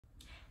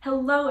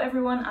Hello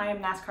everyone, I am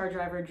NASCAR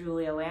driver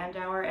Julia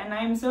Landauer, and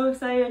I am so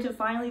excited to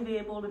finally be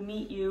able to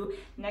meet you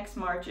next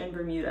March in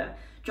Bermuda.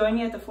 Join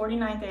me at the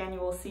 49th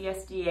Annual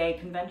CSDA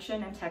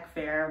Convention and Tech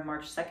Fair,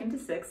 March 2nd to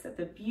 6th at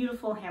the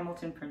beautiful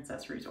Hamilton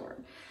Princess Resort.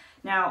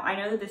 Now, I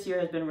know that this year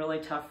has been really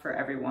tough for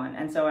everyone,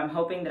 and so I'm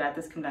hoping that at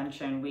this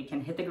convention we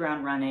can hit the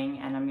ground running,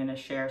 and I'm going to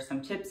share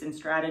some tips and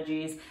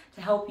strategies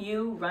to help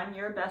you run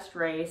your best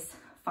race,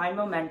 find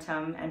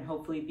momentum, and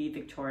hopefully be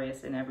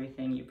victorious in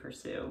everything you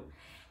pursue.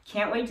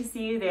 Can't wait to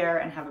see you there,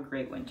 and have a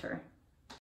great winter.